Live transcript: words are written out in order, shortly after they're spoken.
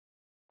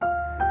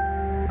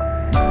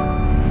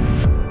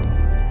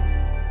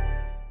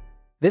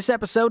This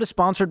episode is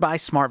sponsored by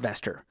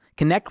SmartVestor.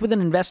 Connect with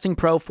an investing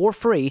pro for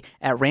free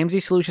at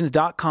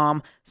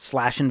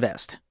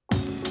RamseySolutions.com/invest.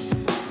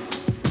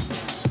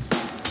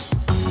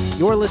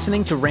 You're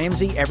listening to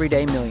Ramsey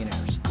Everyday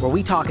Millionaires, where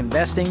we talk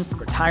investing,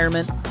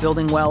 retirement,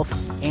 building wealth,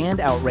 and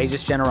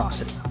outrageous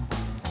generosity.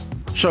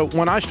 So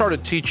when I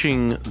started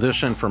teaching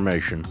this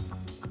information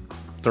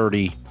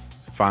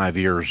 35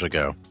 years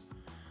ago,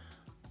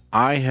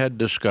 I had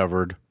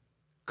discovered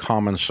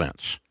common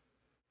sense,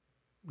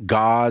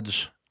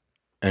 God's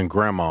and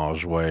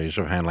Grandma's ways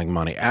of handling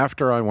money.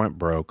 After I went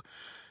broke,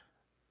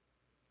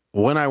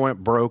 when I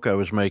went broke, I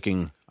was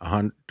making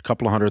a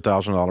couple of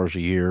 $100,000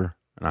 a year,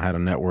 and I had a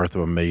net worth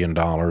of $1 million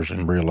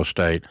in real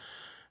estate,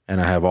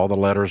 and I have all the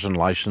letters and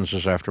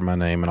licenses after my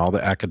name and all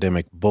the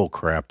academic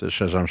bullcrap that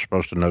says I'm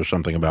supposed to know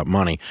something about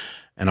money,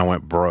 and I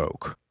went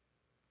broke.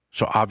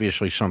 So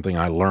obviously something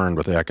I learned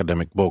with the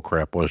academic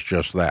bullcrap was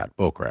just that,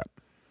 bullcrap.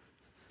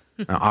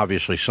 Now,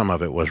 obviously some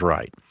of it was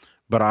right,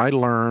 but I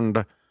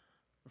learned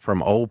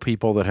from old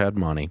people that had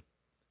money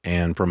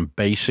and from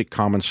basic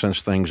common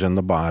sense things in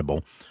the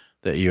Bible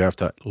that you have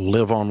to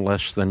live on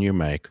less than you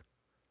make.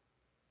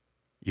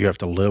 You have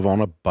to live on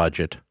a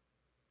budget,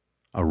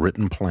 a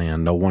written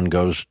plan. No one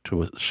goes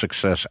to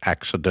success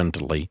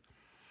accidentally.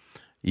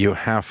 You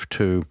have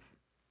to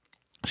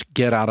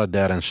get out of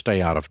debt and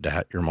stay out of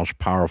debt. Your most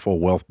powerful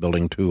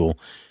wealth-building tool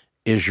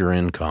is your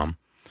income.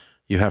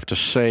 You have to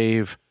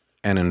save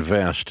and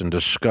invest and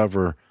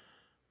discover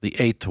the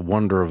eighth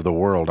wonder of the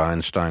world,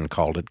 Einstein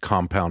called it,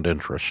 compound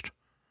interest.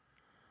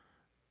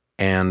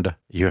 And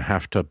you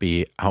have to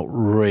be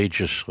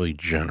outrageously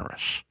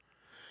generous.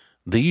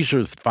 These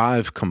are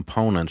 5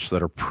 components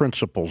that are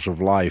principles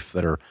of life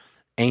that are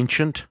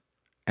ancient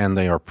and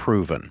they are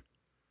proven.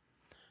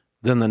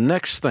 Then the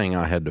next thing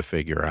I had to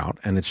figure out,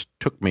 and it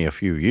took me a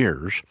few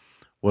years,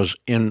 was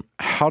in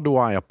how do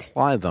I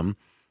apply them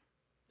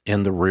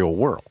in the real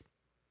world?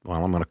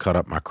 Well, I'm going to cut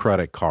up my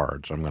credit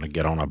cards. I'm going to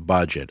get on a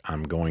budget.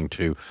 I'm going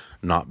to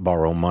not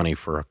borrow money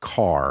for a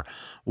car.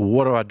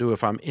 What do I do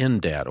if I'm in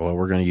debt? Well,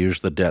 we're going to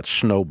use the debt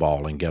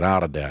snowball and get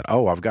out of debt.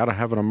 Oh, I've got to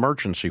have an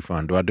emergency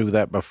fund. Do I do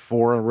that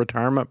before a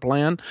retirement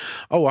plan?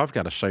 Oh, I've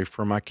got to save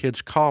for my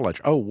kids'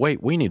 college. Oh,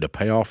 wait, we need to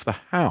pay off the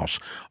house.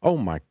 Oh,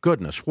 my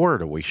goodness, where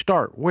do we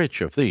start?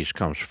 Which of these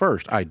comes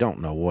first? I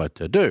don't know what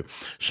to do.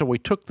 So we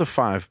took the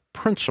 5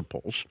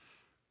 principles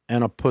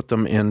and I put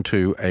them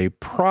into a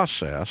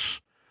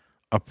process,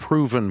 a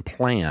proven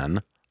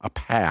plan, a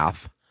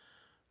path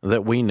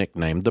that we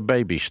nicknamed the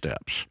baby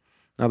steps.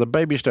 Now, the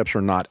baby steps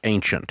are not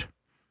ancient.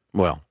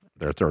 Well,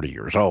 they're 30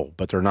 years old,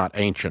 but they're not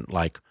ancient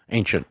like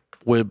ancient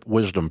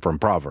wisdom from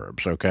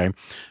Proverbs, okay?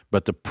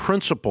 But the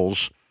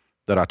principles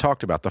that I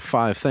talked about, the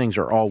 5 things,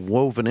 are all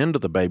woven into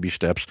the baby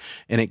steps,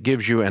 and it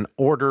gives you an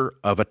order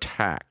of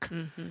attack.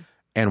 Mm-hmm.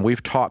 And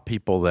we've taught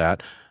people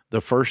that the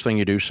first thing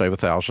you do, save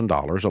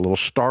 $1,000, a little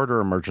starter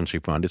emergency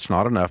fund. It's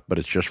not enough, but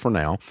it's just for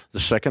now.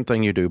 The second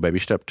thing you do, baby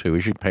step 2,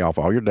 is you pay off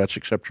all your debts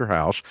except your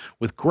house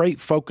with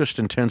great focused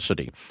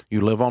intensity.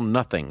 You live on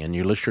nothing, and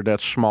you list your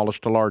debts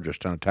smallest to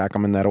largest and attack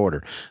them in that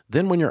order.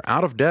 Then when you're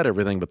out of debt,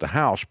 everything but the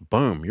house,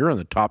 boom, you're in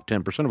the top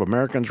 10% of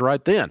Americans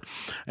right then.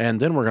 And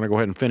then we're going to go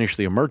ahead and finish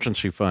the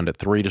emergency fund at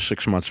 3 to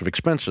 6 months of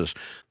expenses.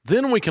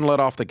 Then we can let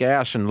off the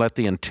gas and let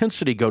the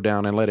intensity go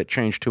down and let it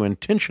change to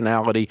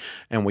intentionality,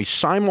 and we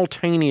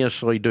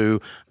simultaneously do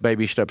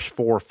baby steps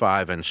 4,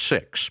 5, and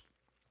 6.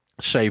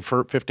 Save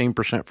for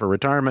 15% for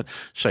retirement,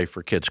 save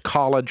for kids'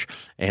 college,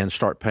 and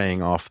start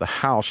paying off the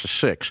house at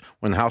 6.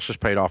 When the house is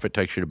paid off, it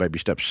takes you to baby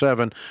step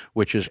 7,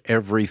 which is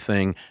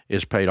everything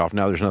is paid off.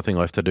 Now there's nothing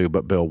left to do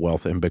but build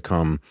wealth and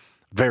become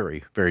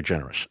very, very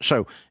generous.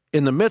 So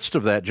in the midst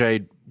of that,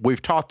 Jade,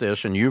 we've taught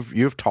this, and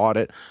you've taught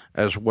it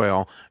as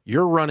well.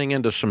 You're running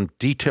into some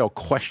detailed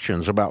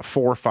questions about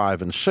 4,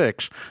 5, and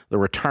 6, the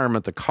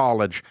retirement, the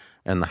college,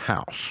 and the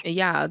house.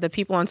 Yeah, the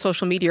people on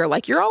social media are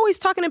like, you're always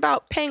talking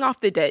about paying off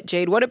the debt,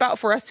 Jade. What about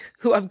for us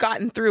who have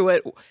gotten through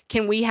it?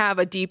 Can we have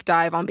a deep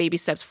dive on baby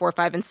steps 4,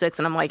 5, and 6?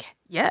 And I'm like,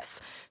 yes.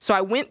 So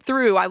I went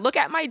through, I look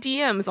at my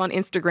DMs on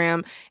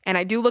Instagram, and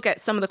I do look at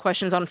some of the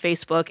questions on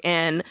Facebook,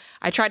 and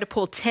I try to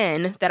pull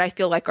 10 that I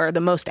feel like are the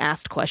most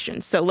asked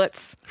questions. So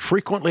let's...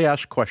 Frequently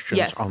asked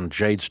questions on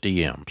Jade's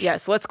DMs.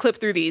 Yes, let's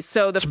clip through these.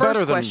 So the it's first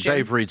better question... than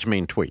Dave reads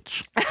mean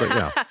tweets. But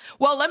yeah.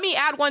 Well, let me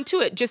add one to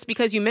it, just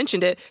because you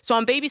mentioned it. So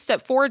on baby step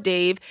 4,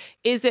 Dave,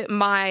 is it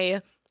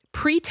my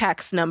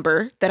pre-tax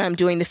number that I'm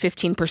doing the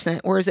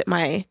 15%, or is it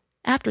my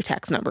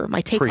after-tax number,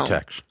 my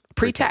take-home?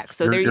 Pre-tax.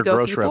 So there you go,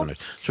 gross people. Revenues.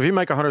 So if you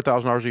make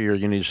 $100,000 a year,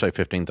 you need to save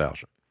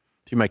 $15,000.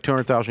 If you make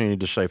 $200,000, you need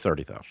to save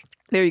 $30,000.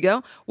 There you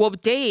go. Well,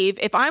 Dave,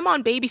 if I'm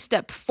on baby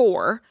step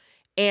 4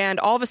 and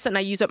all of a sudden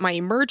I use up my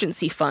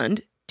emergency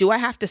fund, do I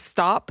have to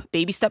stop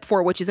baby step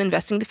 4, which is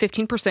investing the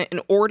 15%, in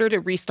order to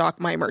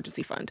restock my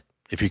emergency fund?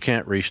 If you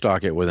can't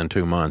restock it within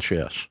 2 months,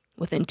 yes.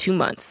 Within 2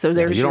 months. So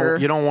there's you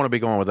don't want to be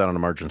going without an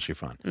emergency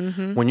fund.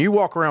 Mm-hmm. When you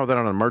walk around without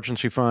an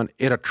emergency fund,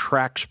 it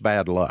attracts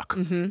bad luck.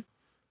 Mm-hmm.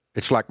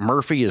 It's like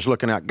Murphy is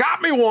looking out,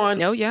 got me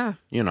one. Oh, yeah.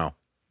 You know.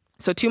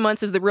 So 2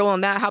 months is the rule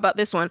on that. How about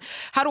this one?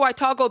 How do I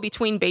toggle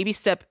between baby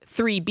step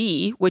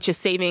 3B, which is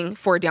saving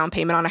for a down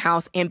payment on a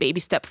house, and baby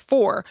step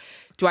 4?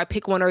 Do I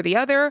pick one or the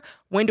other?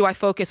 When do I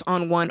focus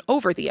on one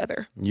over the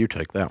other? You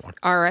take that one.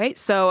 All right.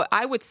 So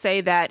I would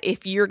say that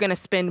if you're going to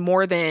spend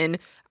more than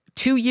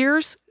 2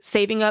 years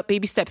saving up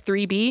baby step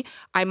 3B,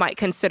 I might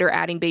consider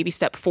adding baby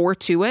step 4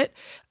 to it.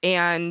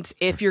 And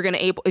if you're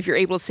able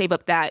to save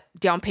up that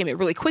down payment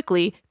really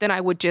quickly, then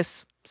I would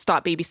just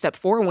stop baby step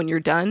 4. When you're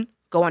done,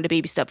 go on to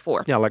baby step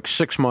 4. Yeah, like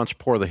 6 months,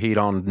 pour the heat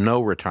on,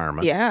 no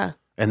retirement. Yeah.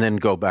 And then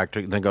go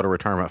to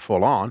retirement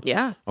full on.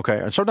 Yeah. Okay.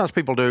 And sometimes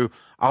people do,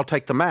 I'll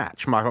take the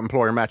match. My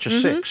employer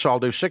matches 6, so I'll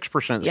do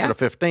 6% instead of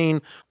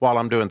 15 while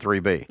I'm doing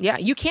 3B. Yeah,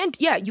 you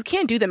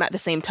can do them at the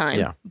same time.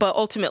 Yeah. But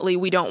ultimately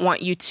we don't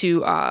want you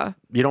to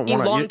You don't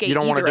want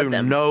to do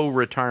them. no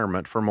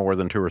retirement for more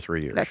than 2 or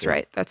 3 years. That's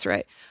right. That's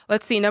right.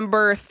 Let's see.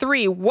 Number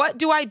 3. What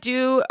do I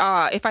do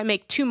if I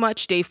make too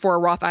much, Dave, for a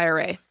Roth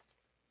IRA?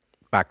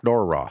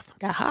 Backdoor Roth.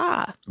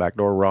 Aha.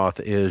 Backdoor Roth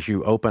is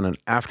you open an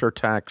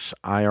after-tax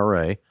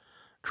IRA,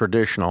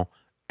 traditional,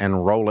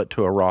 and roll it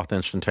to a Roth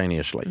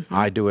instantaneously.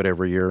 I do it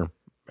every year,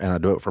 and I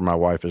do it for my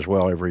wife as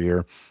well every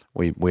year.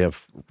 We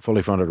have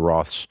fully funded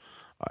Roths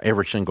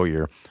every single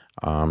year.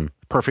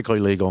 Perfectly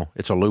legal.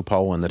 It's a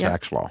loophole in the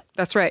tax law.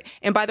 That's right.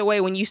 And by the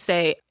way, when you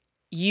say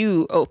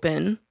you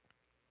open,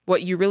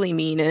 what you really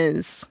mean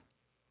is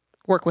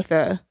work with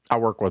I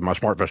work with my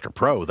SmartVestor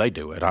Pro. They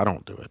do it. I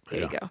don't do it. There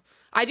you go.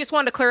 I just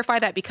wanted to clarify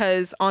that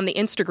because on the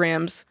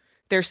Instagrams,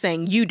 they're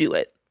saying you do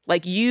it.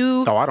 Like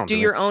you do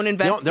your own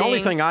investing. The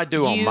only thing I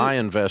do on my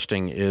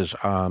investing is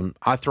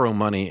I throw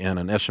money in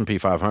an S&P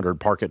 500,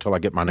 park it till I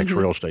get my next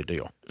real estate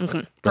deal.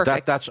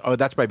 But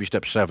that's baby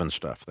step 7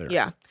 stuff there.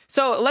 Yeah.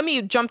 So let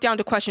me jump down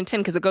to question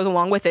 10 because it goes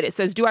along with it. It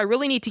says, do I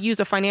really need to use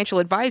a financial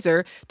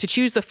advisor to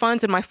choose the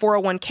funds in my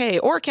 401k,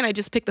 or can I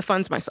just pick the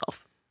funds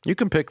myself? You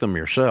can pick them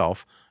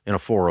yourself in a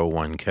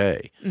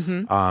 401k,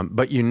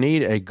 but you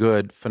need a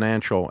good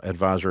financial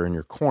advisor in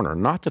your corner,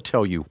 not to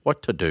tell you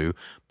what to do,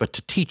 but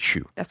to teach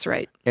you. That's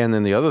right. And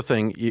then the other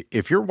thing,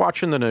 if you're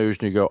watching the news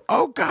and you go,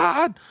 oh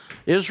God,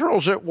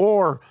 Israel's at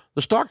war,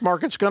 the stock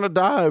market's going to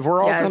dive,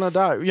 we're all going to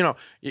die. You know,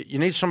 you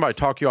need somebody to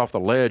talk you off the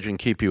ledge and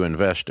keep you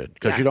invested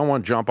because you don't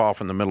want to jump off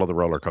in the middle of the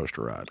roller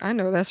coaster ride. I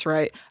know, that's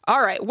right.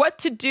 All right, what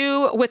to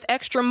do with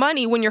extra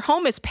money when your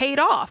home is paid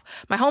off?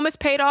 My home is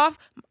paid off.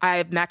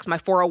 I've maxed my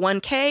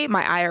 401k,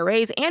 my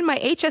IRAs, and my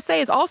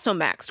HSA is also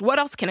maxed. What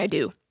else can I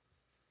do?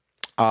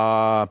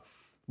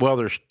 Well,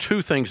 there's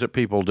 2 things that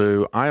people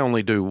do. I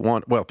only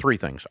do 3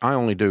 things. I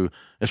only do,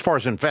 as far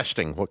as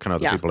investing, what can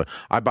other people do?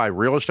 I buy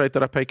real estate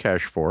that I pay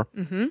cash for.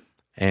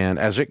 And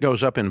as it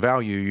goes up in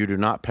value, you do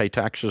not pay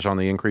taxes on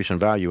the increase in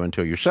value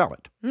until you sell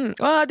it.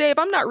 Well, Dave,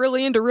 I'm not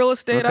really into real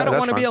estate. I don't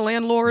want to be a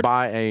landlord.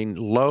 Buy a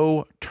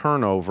low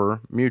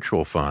turnover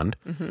mutual fund,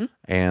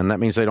 and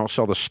that means they don't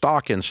sell the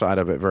stock inside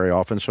of it very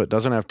often, so it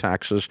doesn't have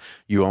taxes.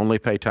 You only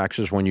pay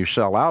taxes when you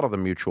sell out of the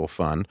mutual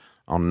fund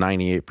on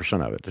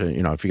 98% of it.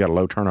 You know, if you got a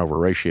low turnover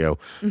ratio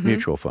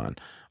mutual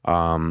fund.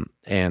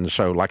 And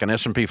so like an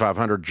S&P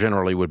 500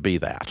 generally would be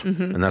that.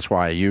 And that's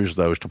why I use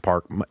those to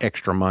park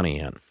extra money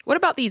in. What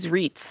about these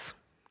REITs?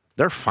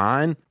 They're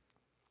fine.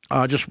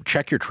 Just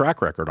check your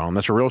track record on them.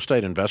 That's a real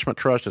estate investment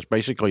trust. It's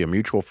basically a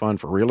mutual fund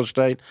for real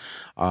estate.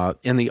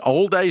 In the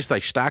old days, they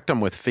stacked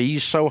them with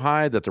fees so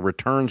high that the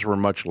returns were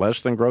much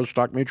less than growth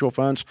stock mutual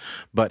funds.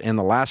 But in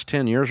the last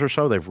 10 years or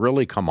so, they've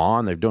really come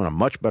on. They've done a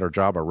much better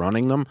job of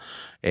running them.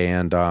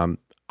 And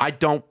I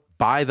don't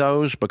buy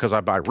those because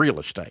I buy real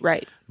estate.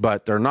 Right.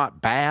 But they're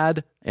not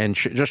bad, and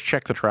just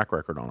check the track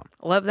record on them.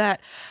 Love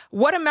that.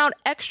 What amount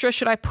extra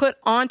should I put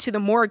onto the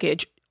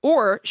mortgage,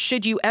 or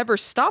should you ever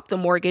stop the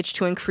mortgage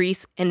to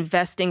increase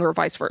investing or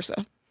vice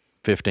versa?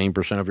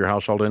 15% of your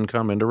household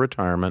income into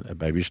retirement at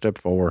baby step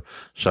 4,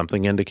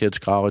 something into kids'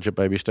 college at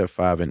baby step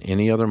 5, and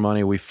any other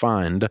money we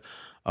find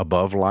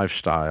above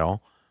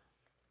lifestyle,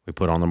 we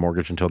put on the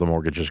mortgage until the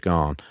mortgage is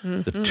gone.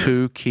 The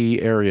 2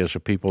 key areas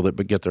of people that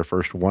get their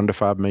first $1 to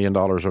 $5 million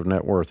of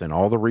net worth, and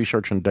all the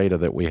research and data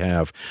that we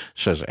have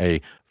says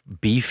a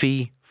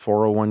beefy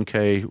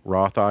 401k,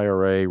 Roth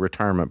IRA,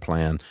 retirement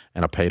plan,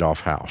 and a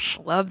paid-off house.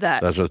 Love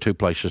that. Those are the 2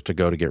 places to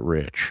go to get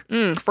rich.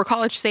 For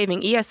college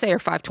saving, ESA or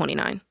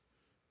 529?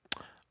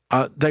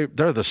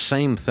 They're the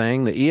same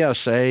thing. The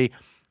ESA,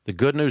 the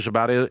good news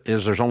about it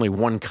is there's only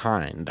one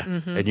kind,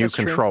 and you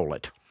control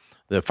it.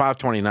 The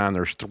 529,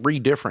 there's 3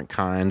 different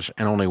kinds,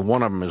 and only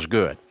one of them is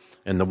good.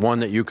 And the one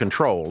that you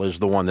control is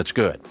the one that's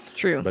good.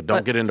 True. But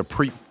don't get into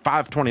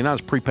 529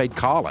 is prepaid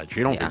college.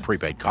 You don't do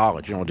prepaid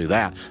college. You don't do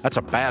that. That's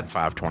a bad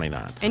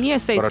 529. And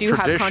ESAs do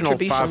have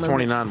contribution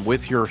 529 limits.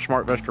 with your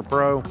SmartVestor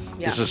Pro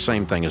is the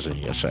same thing as an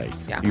ESA.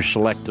 Yeah. You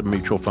select the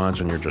mutual funds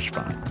and you're just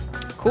fine.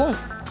 Cool.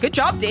 Good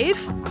job,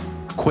 Dave.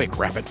 Quick,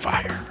 rapid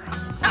fire.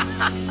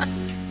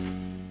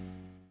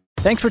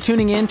 Thanks for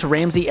tuning in to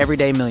Ramsey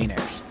Everyday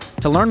Millionaires.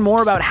 To learn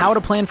more about how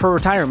to plan for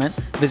retirement,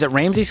 visit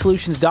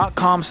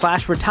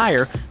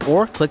RamseySolutions.com/retire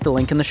or click the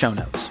link in the show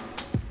notes.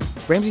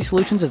 Ramsey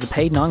Solutions is a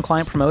paid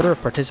non-client promoter of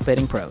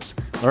participating pros.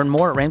 Learn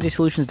more at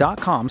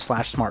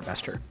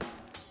RamseySolutions.com/SmartVestor.